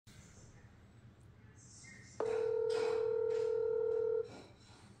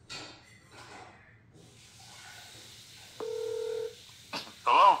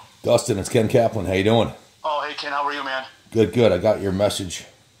Dustin, it's Ken Kaplan. How you doing? Oh, hey Ken, how are you, man? Good, good. I got your message.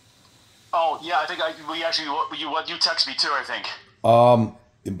 Oh, yeah, I think we actually you text me too. I think.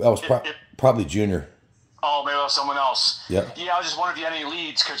 That was probably Junior. Oh, maybe that was someone else. Yeah. Yeah, I was just wondering if you had any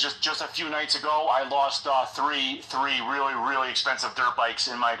leads because just a few nights ago I lost three really expensive dirt bikes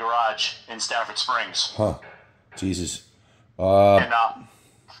in my garage in Stafford Springs. Huh. Jesus. And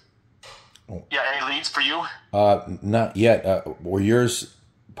yeah, any leads for you? Not yet. Were yours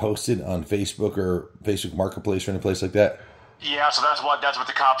posted on Facebook or Facebook Marketplace or any place like that? Yeah, so that's what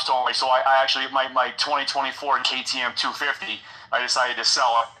the cops told me. So I actually my 2024 KTM 250. I decided to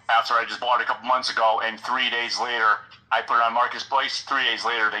sell it after I just bought it a couple months ago, and 3 days later I put it on Marketplace. 3 days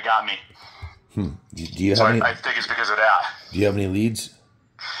later they got me. Do you have any? I think it's because of that. Do you have any leads?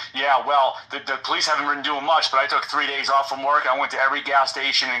 Yeah, well, the police haven't been doing much, but I took 3 days off from work. I went to every gas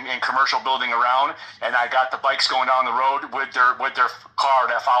station and commercial building around, and I got the bikes going down the road with their car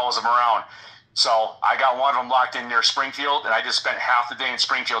that follows them around. So I got one of them locked in near Springfield, and I just spent half the day in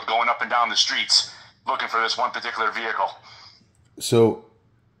Springfield going up and down the streets looking for this one particular vehicle. So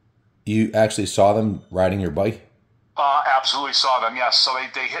you actually saw them riding your bike? Absolutely saw them, yes. So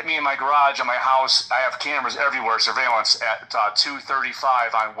they hit me in my garage in my house. I have cameras everywhere, surveillance at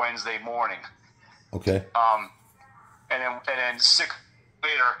 2:35 on Wednesday morning. Okay. And then 6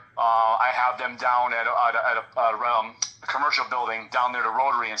 later, I have them down at a commercial building down there, the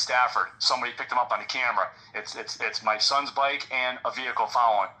Rotary in Stafford. Somebody picked them up on the camera. It's my son's bike and a vehicle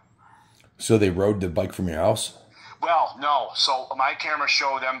following. So they rode the bike from your house? Well, no. So my camera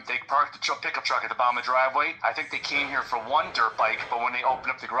showed them. They parked the pickup truck at the bottom of the driveway. I think they came here for one dirt bike, but when they opened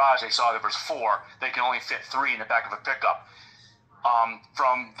up the garage, they saw there was four. They can only fit three in the back of a pickup.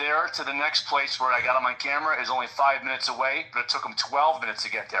 From there to the next place where I got them on camera is only 5 minutes away, but it took them 12 minutes to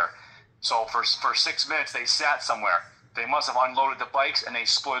get there. So for 6 minutes, they sat somewhere. They must have unloaded the bikes, and they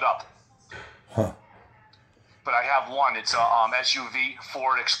split up. Huh. But I have one. It's a SUV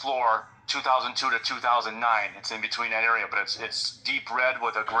Ford Explorer, 2002 to 2009. It's in between that area, but it's deep red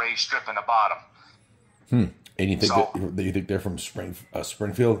with a gray strip in the bottom. And you think that you think they're from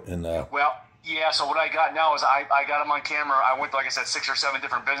Springfield? And well, yeah. So what I got now is I got them on camera. I went, like I said, 6 or 7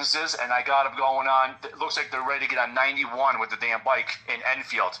 different businesses, and I got them going on. It looks like they're ready to get on 91 with the damn bike in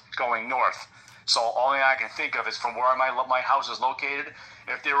Enfield going north. So only I can think of is from where my house is located.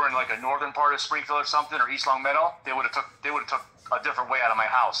 If they were in like a northern part of Springfield or something, or East Long Meadow, they would have took a different way out of my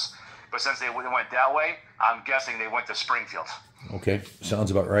house. But since they went that way, I'm guessing they went to Springfield. okay,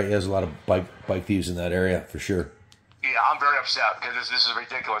 sounds about right. There's a lot of bike thieves in that area for sure. Yeah, I'm very upset because this is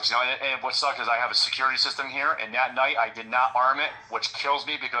ridiculous. You know, and what sucks is I have a security system here, and that night I did not arm it, which kills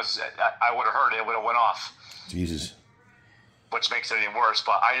me because I would have heard it would have went off. Jesus. Which makes it even worse.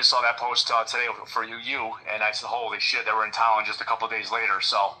 But I just saw that post today for you, and I said, holy shit, they were in town just a couple of days later.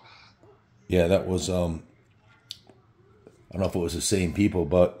 So. Yeah, that was. I don't know if it was the same people,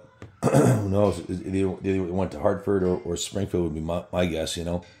 but who knows? They went to Hartford or Springfield would be my guess. You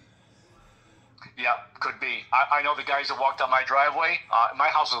know. Yeah, could be. I know the guys that walked up my driveway. My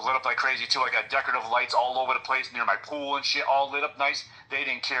house was lit up like crazy too. I got decorative lights all over the place near my pool and shit, all lit up nice. They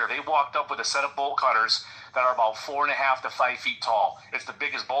didn't care. They walked up with a set of bolt cutters that are about 4.5 to 5 feet tall. It's the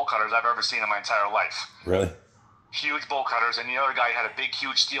biggest bolt cutters I've ever seen in my entire life. Really? Huge bolt cutters, and the other guy had a big,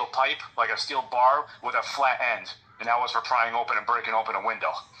 huge steel pipe, like a steel bar with a flat end, and that was for prying open and breaking open a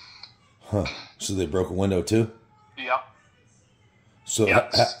window. Huh. So they broke a window too? Yep. So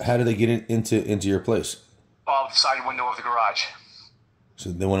Yep. How did they get into your place? The side window of the garage. So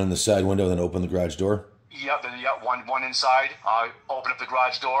they went in the side window, then opened the garage door? Yep, one inside, opened up the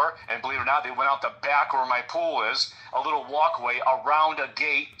garage door, and believe it or not, they went out the back where my pool is, a little walkway around a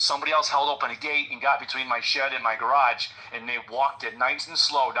gate. Somebody else held open a gate and got between my shed and my garage, and they walked it nice and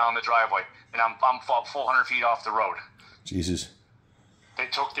slow down the driveway, and I'm full 100 feet off the road. Jesus. They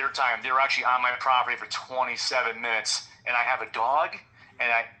took their time. They were actually on my property for 27 minutes, and I have a dog,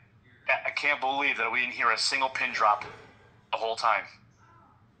 and I can't believe that we didn't hear a single pin drop the whole time.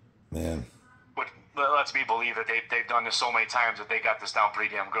 Man. Which lets me believe that they've done this so many times that they got this down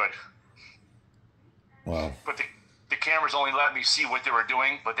pretty damn good. Wow. But the cameras only let me see what they were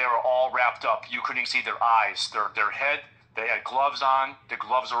doing, but they were all wrapped up. You couldn't even see their eyes, their head. They had gloves on. The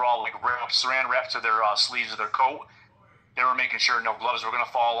gloves were all like saran wrapped to their sleeves of their coat. They were making sure no gloves were going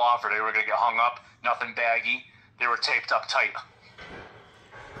to fall off or they were going to get hung up. Nothing baggy. They were taped up tight.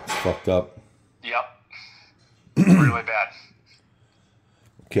 It's fucked up. Yep. Really bad.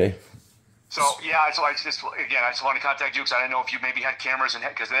 Okay. So yeah, so I just want to contact you because I didn't know if you maybe had cameras and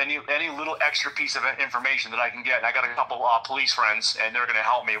because any little extra piece of information that I can get. And I got a couple police friends, and they're going to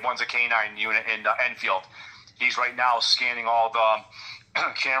help me. One's a K9 unit in Enfield. He's right now scanning all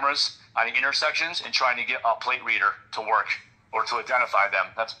cameras on the intersections and trying to get a plate reader to work or to identify them.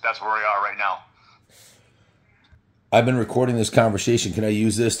 That's where we are right now. I've been recording this conversation. Can I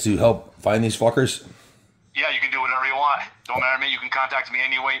use this to help find these fuckers? Yeah, you can do whatever you want. Don't matter to me. You can contact me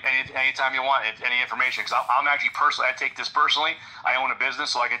anytime you want, any information. Because I'm actually personally, I take this personally. I own a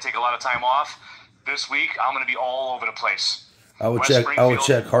business, so I can take a lot of time off. This week, I'm going to be all over the place. I would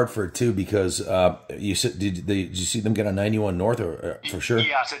check Hartford too, because you said did you see them get on 91 North or for sure?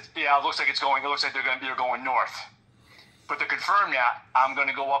 Yes, it looks like it's going. It looks like they're going north. But to confirm that, I'm going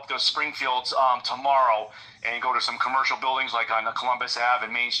to go up to Springfield tomorrow and go to some commercial buildings like on Columbus Ave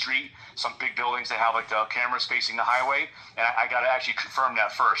and Main Street. Some big buildings that have like the cameras facing the highway, and I got to actually confirm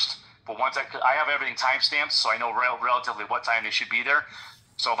that first. But once I have everything timestamped, so I know relatively what time they should be there.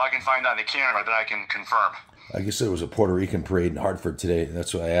 So if I can find on the camera, then I can confirm. I guess there was a Puerto Rican parade in Hartford today.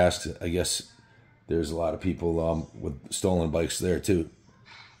 That's what I asked. I guess there's a lot of people with stolen bikes there too.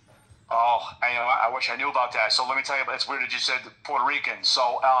 Oh, I wish I knew about that. So let me tell you, it's weird that you said Puerto Rican.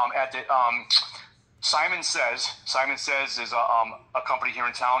 So at the Simon Says is a company here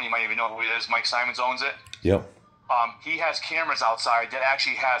in town. You might even know who it is. Mike Simons owns it. Yep. He has cameras outside that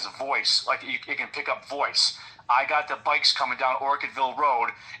actually has voice, like it can pick up voice. I got the bikes coming down Orchardville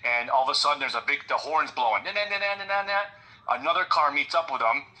Road, and all of a sudden there's the horns blowing. Another car meets up with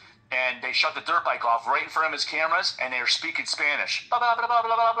them, and they shut the dirt bike off right in front of his cameras, and they're speaking Spanish. Blah, blah, blah, blah,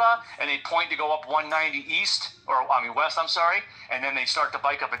 blah, blah, blah. And they point to go up 190 west, and then they start the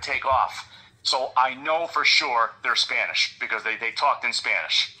bike up and take off. So I know for sure they're Spanish because they talked in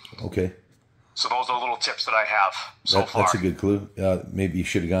Spanish. Okay. So those are the little tips that I have so far. That's a good clue. Maybe you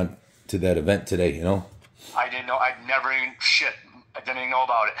should have gone to that event today, you know? I didn't know. I didn't even know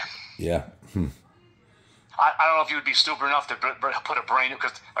about it. Yeah. I don't know if you would be stupid enough to put a brand new,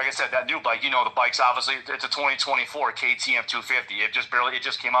 because like I said, that new bike, the bike's obviously, it's a 2024 KTM 250. It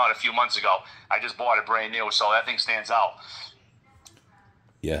just came out a few months ago. I just bought it brand new, so that thing stands out.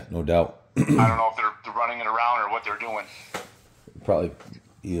 Yeah, no doubt. I don't know if they're running it around or what they're doing. Probably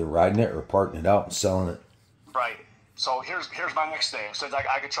either riding it or parking it out and selling it. Right. So here's my next thing. Since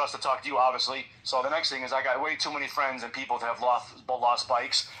I could trust to talk to you, obviously. So the next thing is I got way too many friends and people that have lost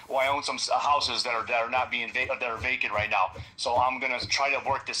bikes. Well, I own some houses that are not being that are vacant right now. So I'm gonna try to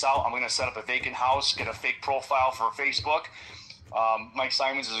work this out. I'm gonna set up a vacant house, get a fake profile for Facebook. Mike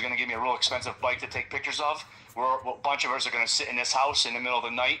Simons is gonna give me a real expensive bike to take pictures of. A bunch of us are gonna sit in this house in the middle of the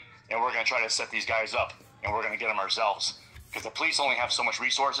night, and we're gonna try to set these guys up, and we're gonna get them ourselves. Because the police only have so much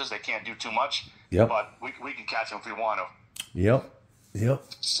resources, they can't do too much. Yep. But we can catch them if we want to. Yep.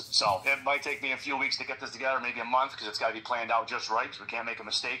 So it might take me a few weeks to get this together, maybe a month, because it's got to be planned out just right, so we can't make a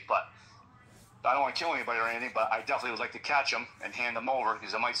mistake. But I don't want to kill anybody or anything, but I definitely would like to catch them and hand them over,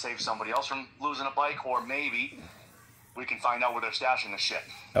 because it might save somebody else from losing a bike, or maybe we can find out where they're stashing the shit.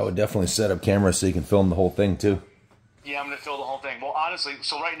 I would definitely set up cameras so you can film the whole thing, too. Yeah, I'm going to fill the whole thing. Well, honestly,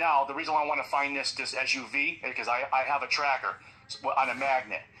 so right now, the reason why I want to find this SUV is because I have a tracker on a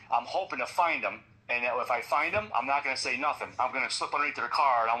magnet. I'm hoping to find them, and if I find them, I'm not going to say nothing. I'm going to slip underneath their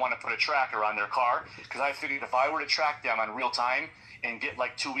car, and I want to put a tracker on their car, because I figured if I were to track them on real time and get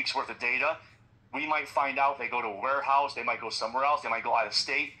like 2 weeks worth of data, we might find out they go to a warehouse, they might go somewhere else, they might go out of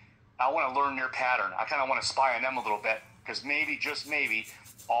state. I want to learn their pattern. I kind of want to spy on them a little bit, because maybe, just maybe,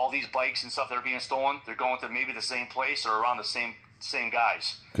 all these bikes and stuff that are being stolen, they're going to maybe the same place or around the same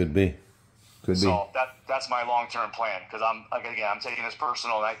guys. Could be. So that's my long-term plan, because I'm taking this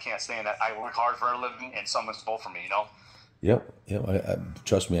personal, and I can't stand that. I work hard for a living, and someone's stole from me, Yep. I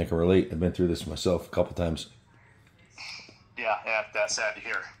trust me, I can relate. I've been through this myself a couple times. Yeah, that's sad to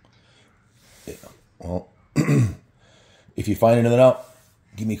hear. Yeah. Well, if you find anything out,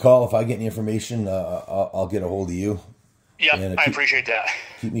 give me a call. If I get any information, I'll get a hold of you. Yeah, I appreciate that.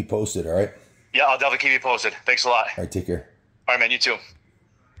 Keep me posted, all right? Yeah, I'll definitely keep you posted. Thanks a lot. All right, take care. All right, man, you too.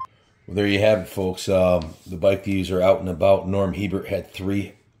 Well, there you have it, folks. The bike thieves are out and about. Norm Hebert had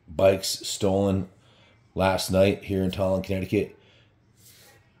 3 bikes stolen last night here in Tallinn, Connecticut.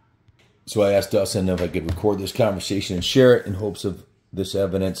 So I asked Dustin if I could record this conversation and share it in hopes of this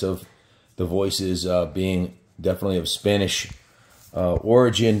evidence of the voices being definitely of Spanish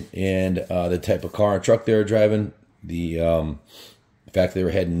origin, and the type of car and truck they were driving, the fact they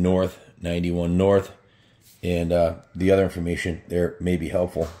were heading north, 91 north, and the other information there may be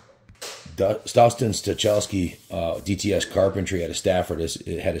helpful. Dustin Stachelski, DTS Carpentry out of Stafford,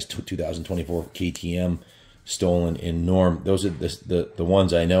 had his 2024 KTM stolen in Norm. Those are the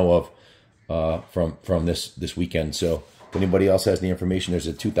ones I know of from this weekend. So if anybody else has any information, there's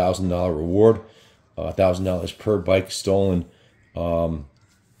a $2,000 reward, $1,000 per bike stolen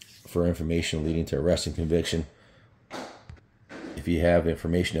for information leading to arrest and conviction. If you have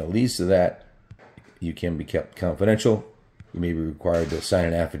information that leads to that, you can be kept confidential. You may be required to sign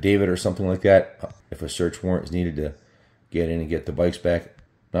an affidavit or something like that if a search warrant is needed to get in and get the bikes back.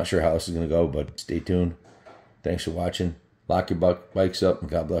 Not sure how this is going to go, but stay tuned. Thanks for watching. Lock your bikes up,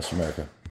 and God bless America.